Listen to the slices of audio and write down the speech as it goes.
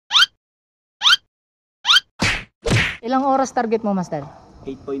Ilang oras target mo, Master?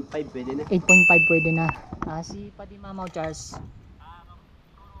 8.5 pwede na. 8.5 pwede na. Si Padi Mamaw Charles.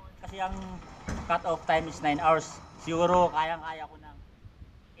 Kasi ang cut off time is 9 hours. Siguro kayang-kaya ko ng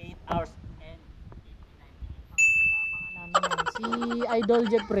 8 hours and 59 minutes. Si Idol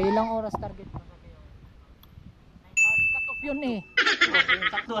Jeffrey, ilang oras target mo? 9 hours cut off yun eh.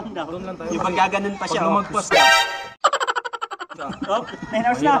 Saktuhan daw. Yung paggaganon pa siya. Magpas Oh, 9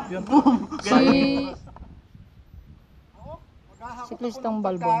 hours na. Boom. Si Cristong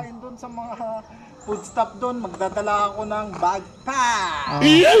Balbon. Kain doon sa mga food stop doon, magdadala ako ng bagpack.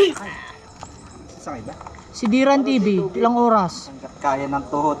 Sakay ba? Si Diran TV, ilang oras? Hanggat kaya ng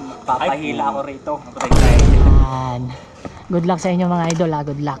tuhod, papahila ako rito. Yan. Good luck sa inyo mga idol ha,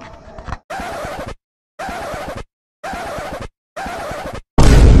 good luck.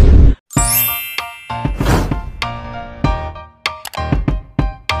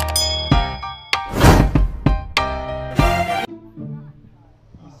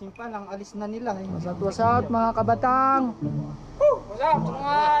 Pa lang, alis na nila. What's up mga kabatang? What's up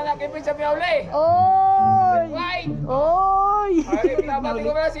mga nakipin sa Miauli? Oy! White! Oy! Ay, nabati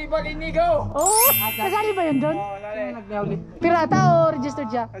ko ba si Balinigo? Oh! Kasali ba yun doon? Oh, lali. Pirata o registered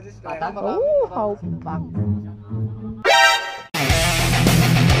siya? Oh, how pang.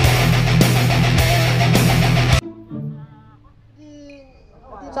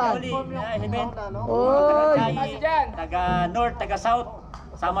 Saan? Oy! Taga north, taga south.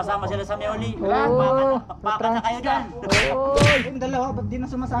 Sama-sama sila sa Miauli. Oh! Baka na kayo dyan. Oy! Yung dalawa, ba't di na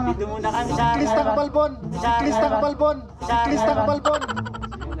sumasama? Dito muna kami sa Kristang Balbon! Kristang Balbon! Kristang Balbon!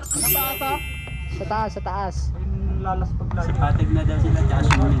 Sa taas, sa taas. Yung lalas paglayo. Patig na daw sila dyan.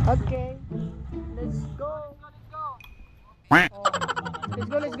 Okay. Let's go. Let's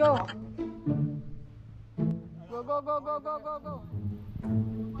go, let's go. Go, go, go, go, go, go, go.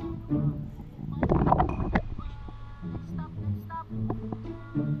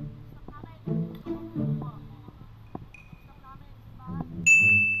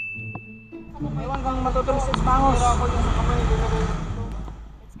 Ewan kang matutulog sa Spangos. Let's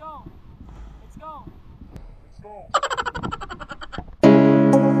go. Let's go.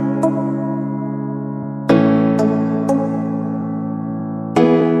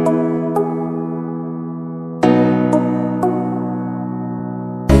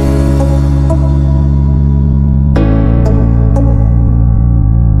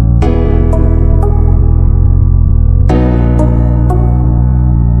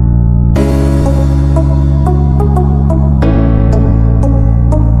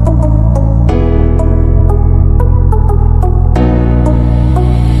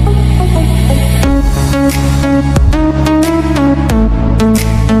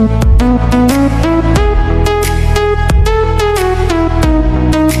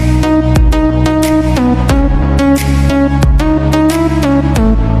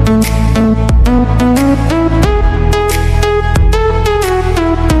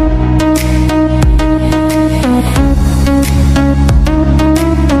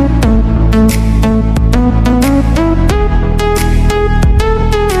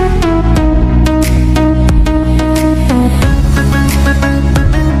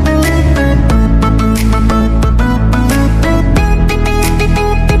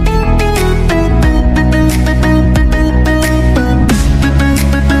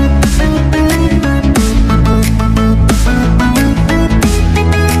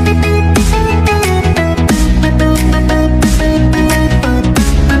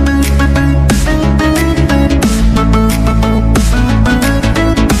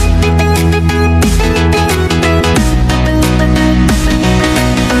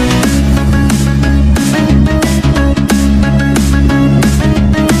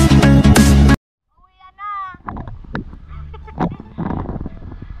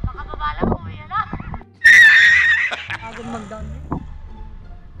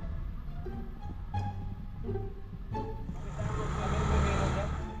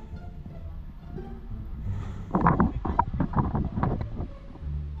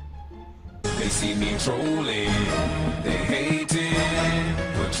 They see me trolling, they hating,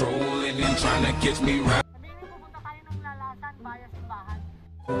 patrolling and trying to catch me right. Sabihin mo pupunta tayo ng lalasan, baya simbahan.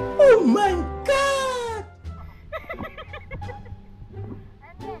 Oh my God!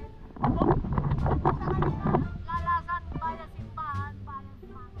 Hindi. Pupunta kami ng lalasan, baya simbahan, baya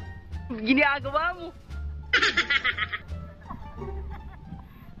simbahan. Ginagawa mo.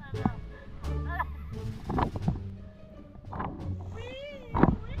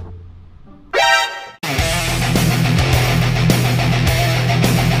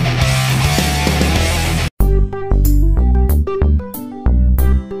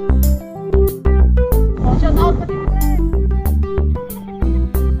 Shout out pati mo, friend.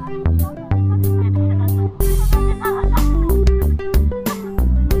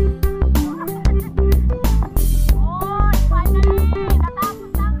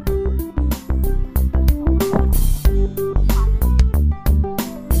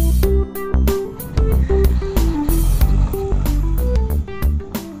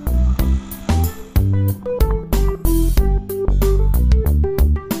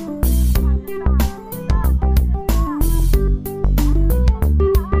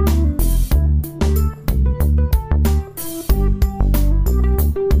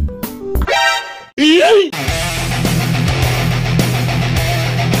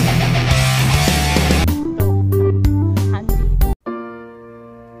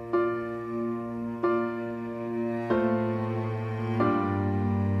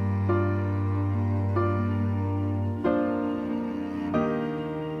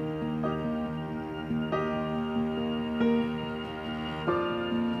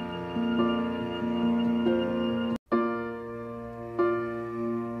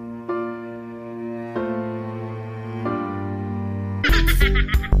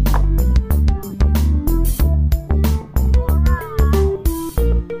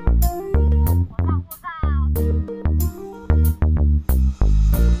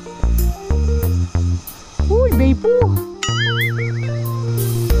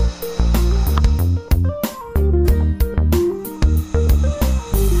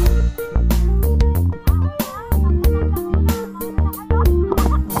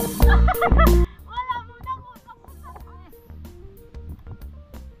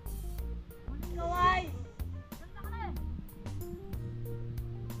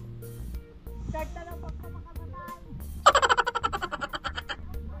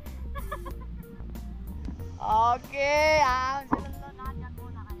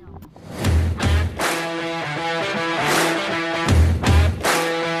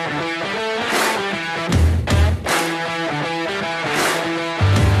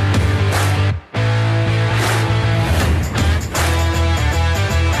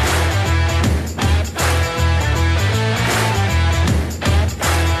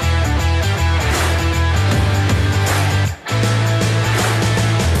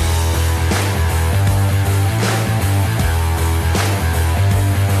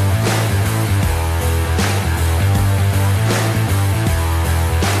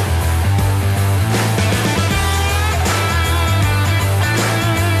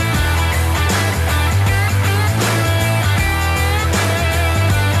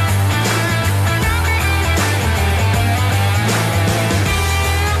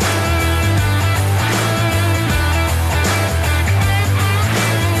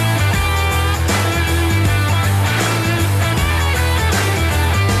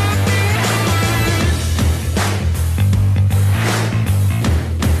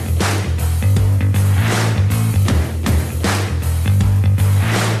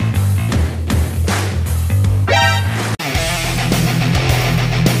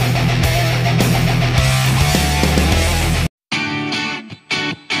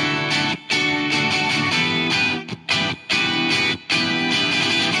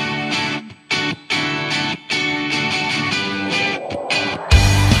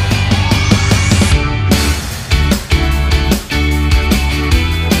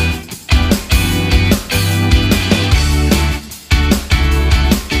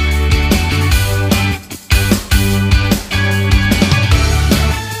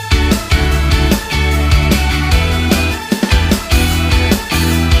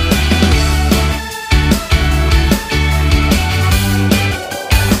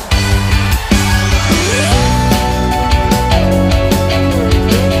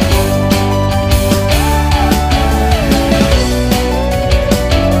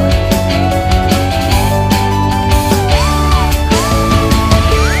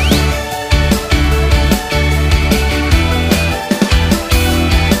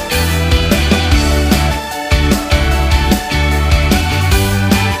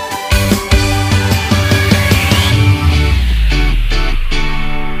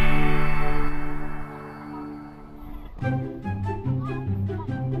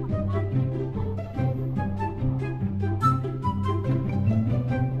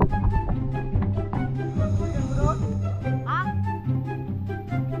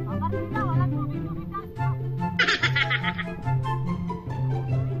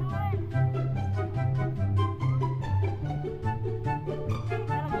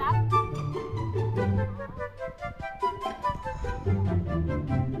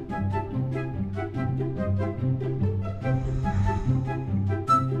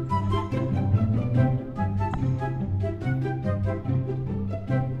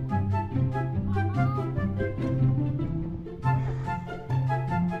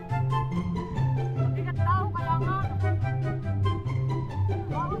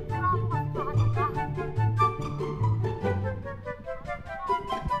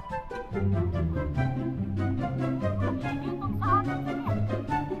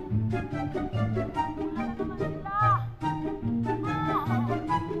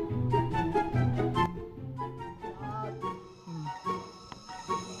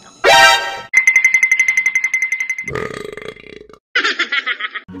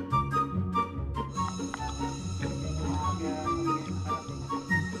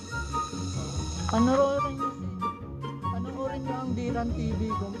 Panoorin nyo ang Diran TV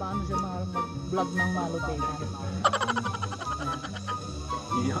kung paano siya mag-vlog ng malupitan.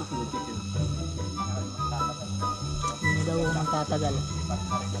 Hindi daw magtatagal.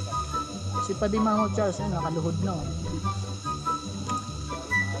 Si Padimamo Charles ay nakaluhod na.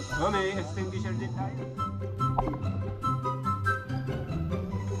 May extinguisher din tayo.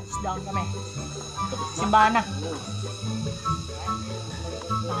 Down kami. Simbahan na.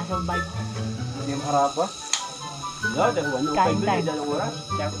 Nakasurvive. Hindi yung harapa. Kain time.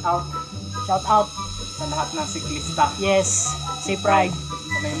 Shout out Shout out. sa lahat ng siklista. Yes. Safe ride.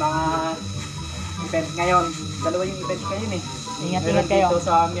 May mga event ngayon. Dalawa yung event ngayon eh. Ingat-ingat kayo. Dito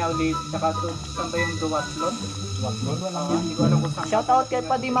sa Miauli, saka to, saan ba yung Duwatlon? Hindi ko alam kung saan. Shout out kay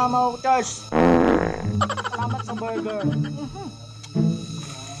Padimamo Charles. Salamat sa burger.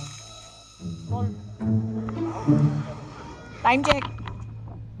 Roll. Time check.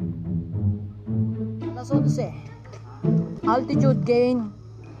 Alas 11. Altitude gain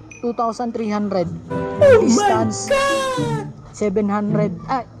 2,300. Distance 700.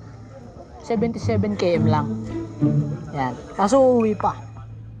 77 km lang. Yan. Kaso uuwi pa.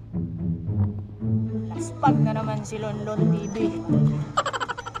 Laspag na naman si Lonlon TV.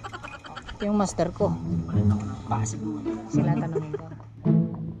 Ito yung master ko. Sila tanongin ko.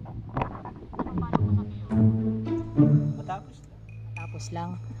 Tapos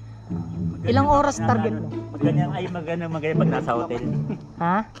lang. Ilang oras target mo? Maganda pag nasa hotel.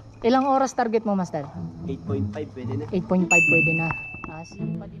 Ha? Ilang oras target mo, master? 8.5 pwede na. 8.5 pwede na. Si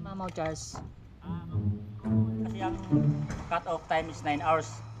Padimamo Charles. Kasi ang cut off time is 9 hours.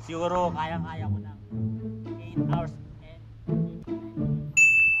 Siguro kayang-kaya ko ng 8 hours and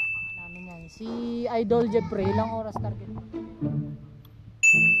Namin yan. Si Idol Jeffrey, ilang oras target mo?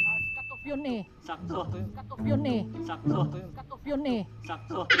 Cut off yun eh. sakto. Cut off yun eh. Sakto. Cut off yun eh.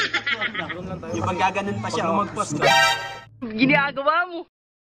 Sakto. Yung magaganon pa siya. Mag-post ka. Ginagawa mo.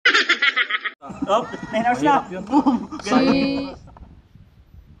 Oh, 9 hours na. Si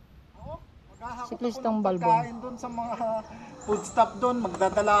Siklistang Balbon. Kain doon sa mga food stop doon,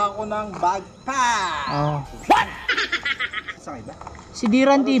 magdadala ako ng backpack. Oh. Saan iba? Si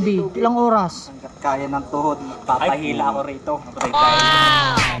Diran TV, ilang oras? Hanggat kaya ng tuhod, papahila ako rito.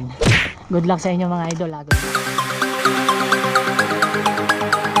 Good luck sa inyo mga idol. Good luck.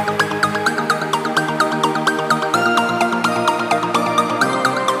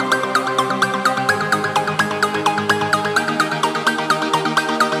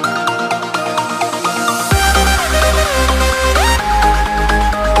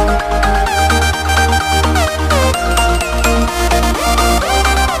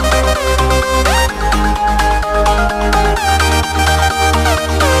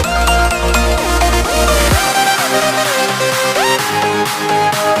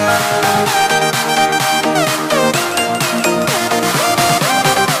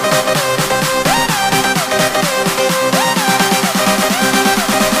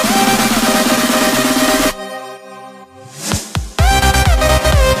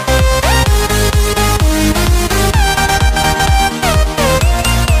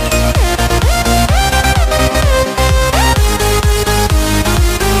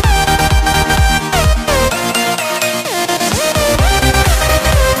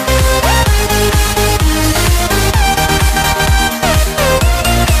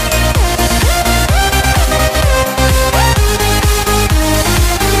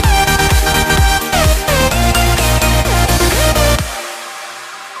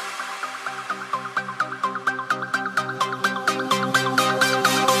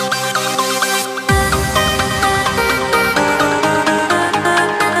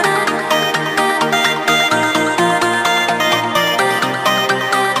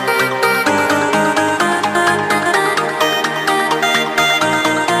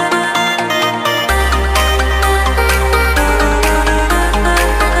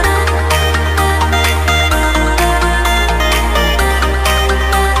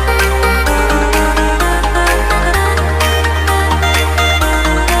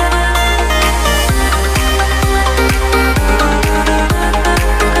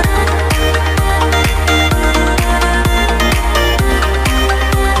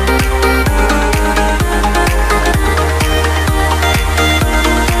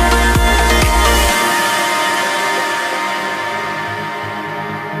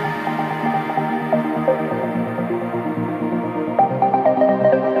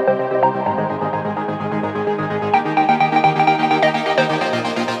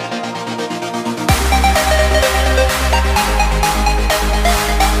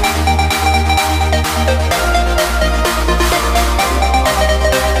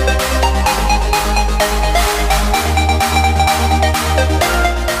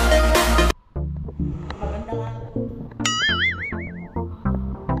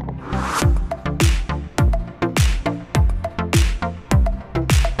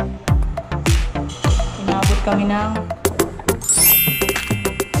 ulit kami ng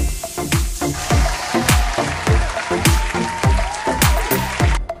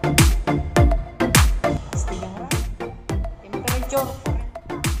steering rack, temperature.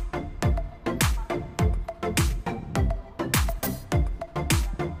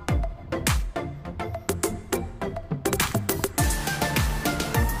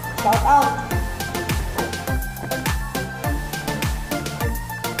 Shout out!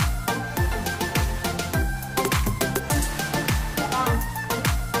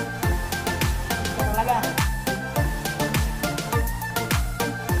 Talaga.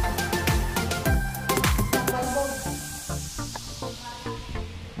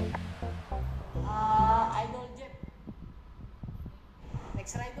 Idol jet.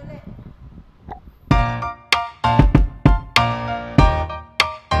 Next ride ulit.